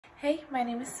Hey, my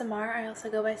name is Samar. I also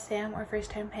go by Sam or First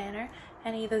Time Panner.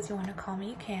 Any of those you want to call me,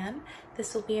 you can.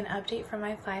 This will be an update for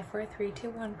my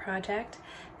 54321 project.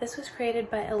 This was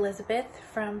created by Elizabeth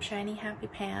from Shiny Happy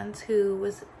Pans, who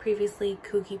was previously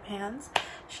Kooky Pans.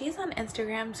 She's on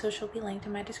Instagram, so she'll be linked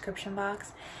in my description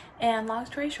box. And long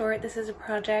story short, this is a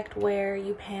project where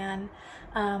you pan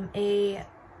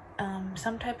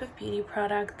some type of beauty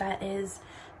product that is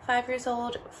 5 years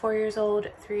old, 4 years old,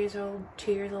 3 years old,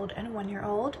 2 years old, and 1 year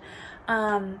old.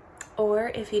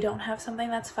 Or if you don't have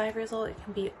something that's 5 years old, it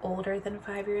can be older than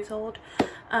 5 years old.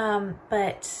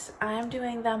 But I'm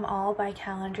doing them all by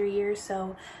calendar year,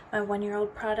 so my 1 year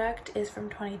old product is from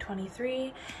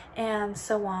 2023 and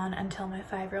so on until my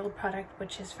 5 year old product,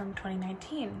 which is from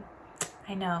 2019.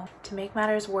 I know. To make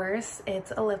matters worse,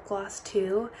 it's a lip gloss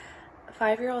too.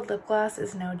 5-year-old lip gloss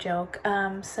is no joke,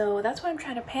 so that's why I'm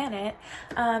trying to pan it.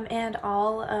 And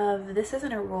all of this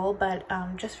isn't a rule, but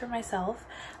just for myself,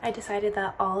 I decided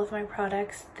that all of my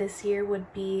products this year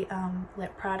would be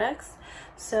lip products.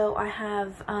 So I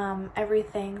have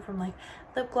everything from like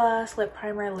lip gloss, lip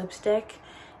primer, lipstick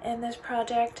in this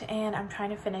project, and I'm trying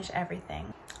to finish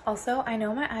everything. Also, I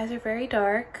know my eyes are very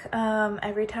dark.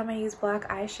 Every time I use black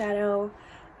eyeshadow,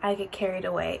 I get carried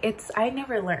away. I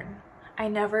never learn. I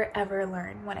never ever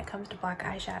learn when it comes to black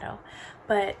eyeshadow,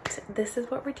 but this is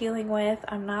what we're dealing with.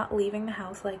 I'm not leaving the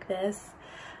house like this,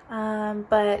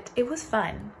 but it was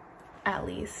fun. At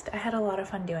least I had a lot of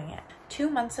fun doing it. 2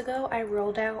 months ago, I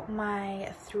rolled out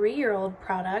my 3-year-old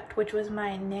product, which was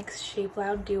my NYX Shape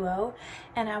Loud Duo,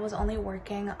 and I was only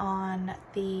working on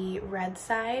the red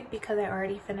side because I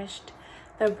already finished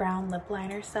the brown lip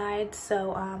liner side.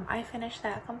 So I finished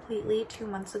that completely 2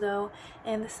 months ago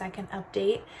in the second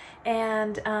update,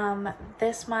 and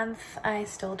this month I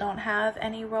still don't have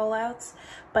any rollouts,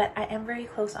 but I am very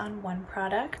close on one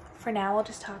product. For now, I'll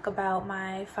just talk about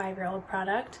my 5-year-old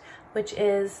product, which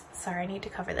is, sorry, I need to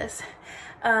cover this.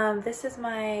 This is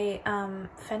my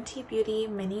Fenty Beauty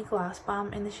Mini Gloss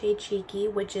Bomb in the shade Cheeky,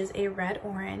 which is a red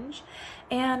orange,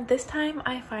 and this time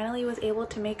I finally was able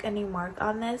to make a new mark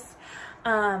on this.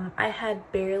 I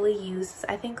had barely used,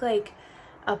 I think like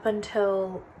up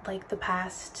until like the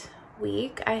past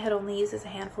week, I had only used this a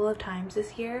handful of times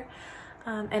this year,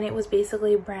 and it was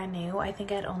basically brand new. I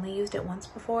think I'd only used it once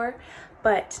before,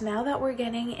 but now that we're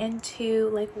getting into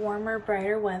like warmer,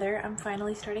 brighter weather, I'm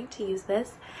finally starting to use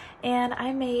this, and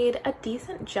I made a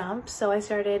decent jump. So I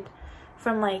started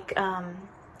from like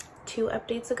 2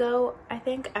 updates ago, I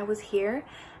think I was here,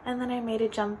 and then I made a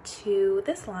jump to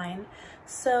this line.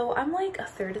 So I'm like a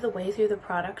third of the way through the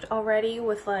product already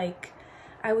with like,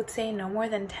 I would say no more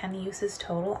than 10 uses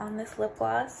total on this lip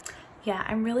gloss. Yeah,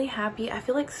 I'm really happy. I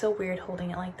feel like so weird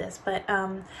holding it like this, but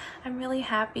I'm really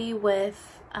happy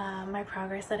with my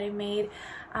progress that I made.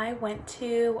 I went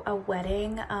to a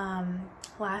wedding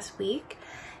last week,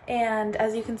 and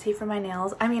as you can see from my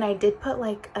nails, I mean, I did put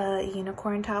like a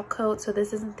unicorn top coat, so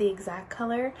this isn't the exact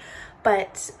color,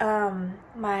 but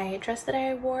my dress that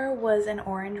I wore was an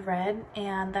orange red,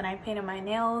 and then I painted my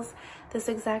nails this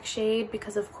exact shade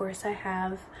because of course I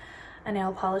have a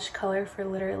nail polish color for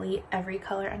literally every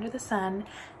color under the sun.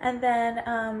 And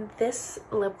then this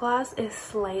lip gloss is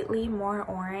slightly more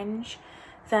orange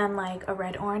than like a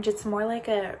red orange. It's more like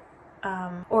a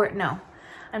or no,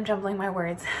 I'm jumbling my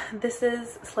words. This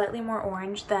is slightly more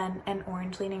orange than an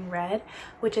orange leaning red,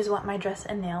 which is what my dress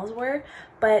and nails were,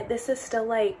 but this is still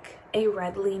like a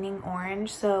red leaning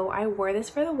orange. So I wore this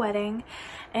for the wedding,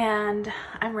 and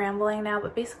I'm rambling now,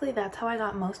 but basically that's how I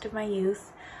got most of my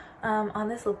use on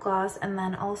this lip gloss. And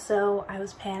then also I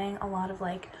was panning a lot of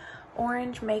like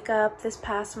orange makeup this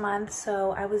past month,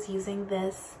 so I was using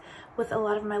this with a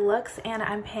lot of my looks, and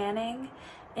I'm panning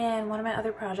in one of my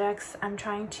other projects. I'm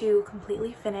trying to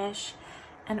completely finish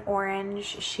an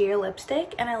orange sheer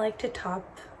lipstick, and I like to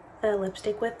top the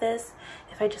lipstick with this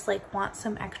if I just like want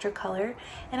some extra color,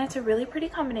 and it's a really pretty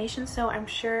combination, so I'm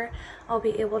sure I'll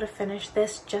be able to finish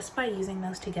this just by using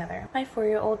those together. My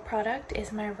 4-year-old product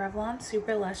is my Revlon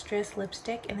Super Lustrous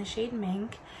lipstick in the shade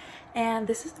Mink, and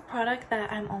this is the product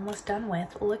that I'm almost done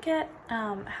with. Look at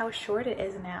how short it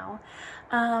is now.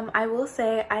 I will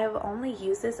say I have only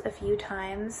used this a few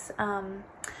times,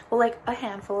 well, like a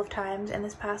handful of times in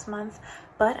this past month,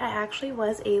 but I actually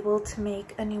was able to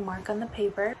make a new mark on the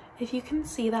paper. If you can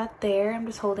see that there, I'm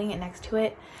just holding it next to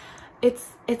it.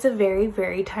 It's a very,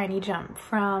 very tiny jump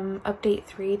from update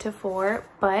 3 to 4,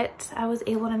 but I was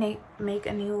able to make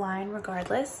a new line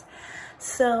regardless.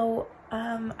 So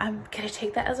I'm gonna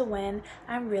take that as a win.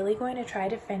 I'm really going to try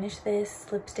to finish this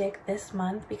lipstick this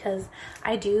month because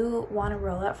I do want to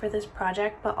roll out for this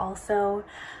project, but also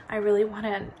I really want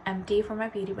to empty for my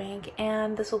beauty bank,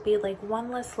 and this will be like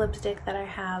one less lipstick that I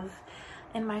have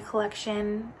in my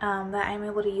collection that I'm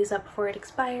able to use up before it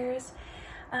expires.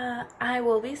 I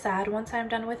will be sad once I'm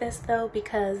done with this though,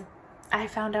 because I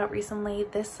found out recently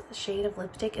this shade of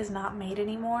lipstick is not made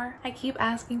anymore. I keep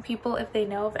asking people if they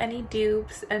know of any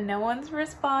dupes and no one's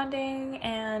responding,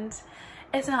 and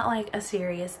it's not like a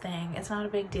serious thing. It's not a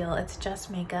big deal. It's just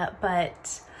makeup,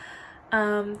 but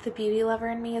the beauty lover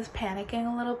in me is panicking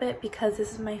a little bit because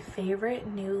this is my favorite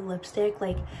new lipstick.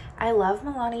 Like, I love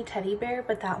Milani Teddy Bear,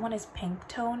 but that one is pink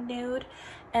tone nude,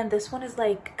 and this one is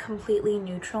like completely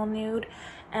neutral nude,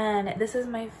 and this is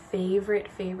my favorite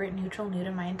neutral nude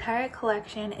in my entire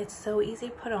collection. It's so easy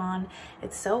to put on,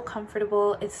 it's so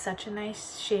comfortable, it's such a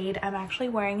nice shade. I'm actually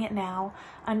wearing it now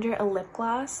under a lip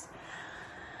gloss,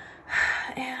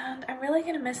 and I'm really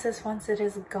gonna miss this once it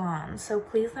is gone. So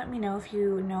please let me know if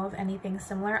you know of anything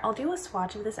similar. I'll do a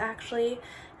swatch of this actually,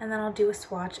 and then I'll do a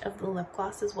swatch of the lip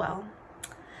gloss as well.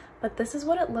 But this is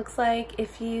what it looks like. It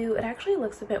actually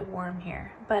looks a bit warm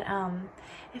here, but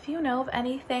if you know of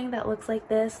anything that looks like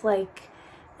this, like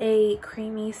a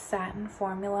creamy satin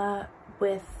formula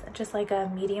with just like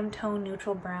a medium tone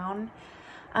neutral brown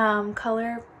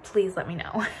color, please let me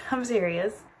know. I'm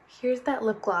serious. Here's that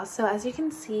lip gloss. So as you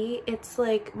can see, it's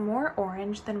like more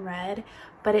orange than red,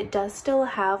 but it does still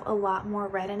have a lot more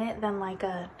red in it than like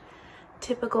a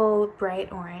typical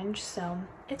bright orange. So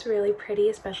it's really pretty,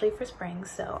 especially for spring,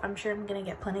 so I'm sure I'm gonna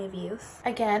get plenty of use.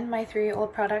 Again, my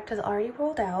 3-year-old product has already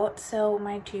rolled out, so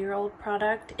my 2-year-old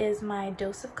product is my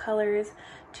Dose of Colors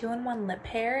 2-in-1 lip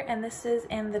pair, and this is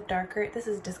in the darker, this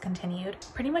is discontinued.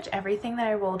 Pretty much everything that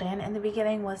I rolled in the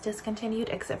beginning was discontinued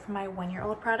except for my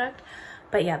 1-year-old product.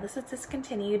 But yeah, this is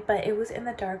discontinued, but it was in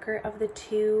the darker of the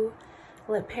 2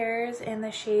 lip pairs in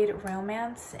the shade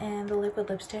Romance in the liquid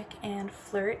lipstick and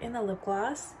Flirt in the lip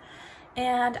gloss.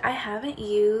 And I haven't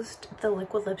used the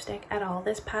liquid lipstick at all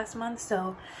this past month,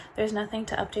 so there's nothing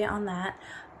to update on that.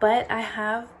 But I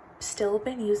have still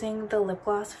been using the lip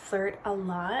gloss Flirt a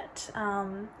lot.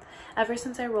 Ever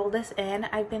since I rolled this in,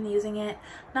 I've been using it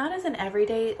not as an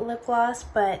everyday lip gloss,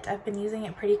 but I've been using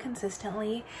it pretty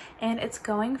consistently, and it's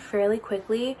going fairly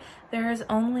quickly. There's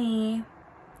only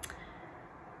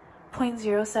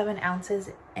 0.07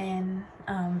 ounces in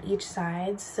each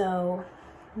side, so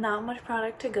not much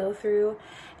product to go through.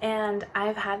 And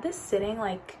I've had this sitting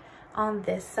like on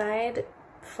this side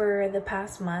for the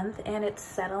past month, and it's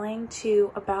settling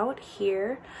to about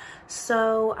here,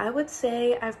 so I would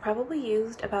say I've probably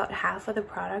used about half of the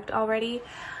product already.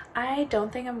 I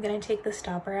don't think I'm gonna take the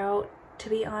stopper out, to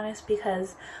be honest,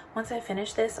 because once I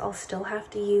finish this I'll still have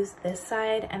to use this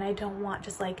side, and I don't want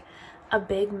just like a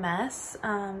big mess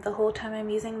the whole time I'm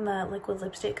using the liquid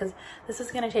lipstick, because this is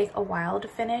going to take a while to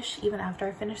finish even after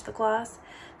I finish the gloss.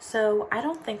 So I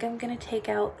don't think I'm going to take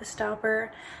out the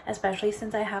stopper, especially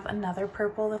since I have another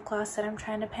purple lip gloss that I'm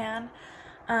trying to pan.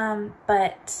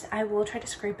 But I will try to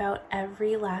scrape out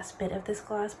every last bit of this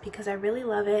gloss because I really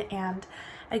love it, and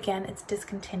again, it's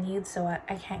discontinued, so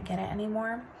I can't get it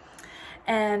anymore,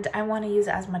 and I want to use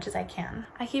it as much as I can.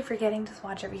 I keep forgetting to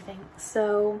swatch everything.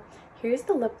 So here's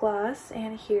the lip gloss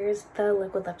and here's the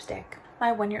liquid lipstick.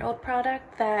 My 1-year-old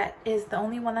product that is the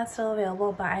only one that's still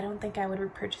available, but I don't think I would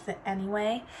repurchase it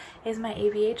anyway, is my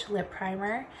ABH lip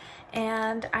primer.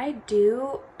 And I'm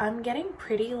getting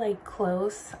pretty like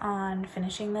close on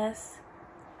finishing this.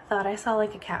 I thought I saw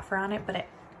like a cat fur on it, but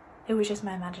it was just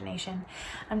my imagination.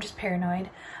 I'm just paranoid.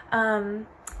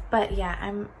 But yeah,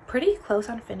 I'm pretty close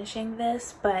on finishing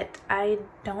this, but I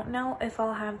don't know if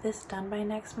I'll have this done by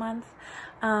next month.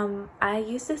 I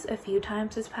used this a few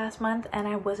times this past month, and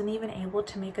I wasn't even able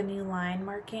to make a new line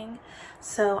marking,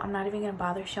 so I'm not even gonna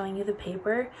bother showing you the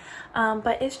paper.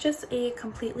 But it's just a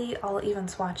completely, I'll even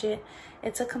swatch it.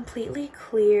 It's a completely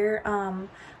clear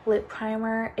lip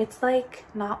primer. It's like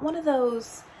not one of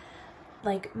those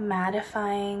like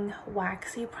mattifying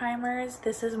waxy primers.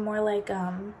 This is more like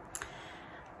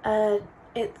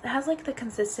it has like the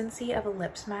consistency of a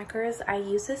lip smacker's. I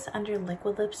use this under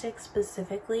liquid lipstick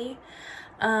specifically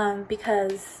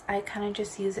because I kind of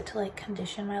just use it to like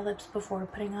condition my lips before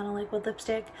putting on a liquid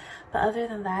lipstick, but other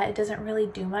than that it doesn't really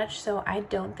do much, so I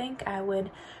don't think I would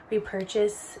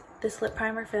repurchase this lip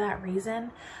primer for that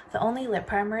reason. The only lip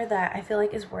primer that I feel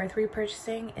like is worth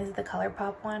repurchasing is the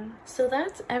ColourPop one. So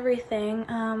that's everything.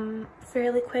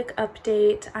 Fairly quick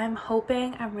update. I'm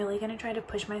really gonna try to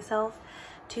push myself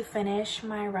to finish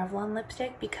my Revlon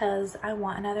lipstick because I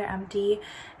want another empty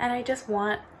and I just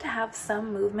want to have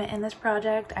some movement in this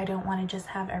project. I don't want to just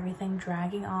have everything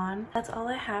dragging on. That's all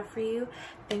I have for you.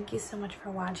 Thank you so much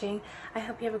for watching. I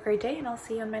hope you have a great day and I'll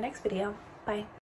see you in my next video. Bye.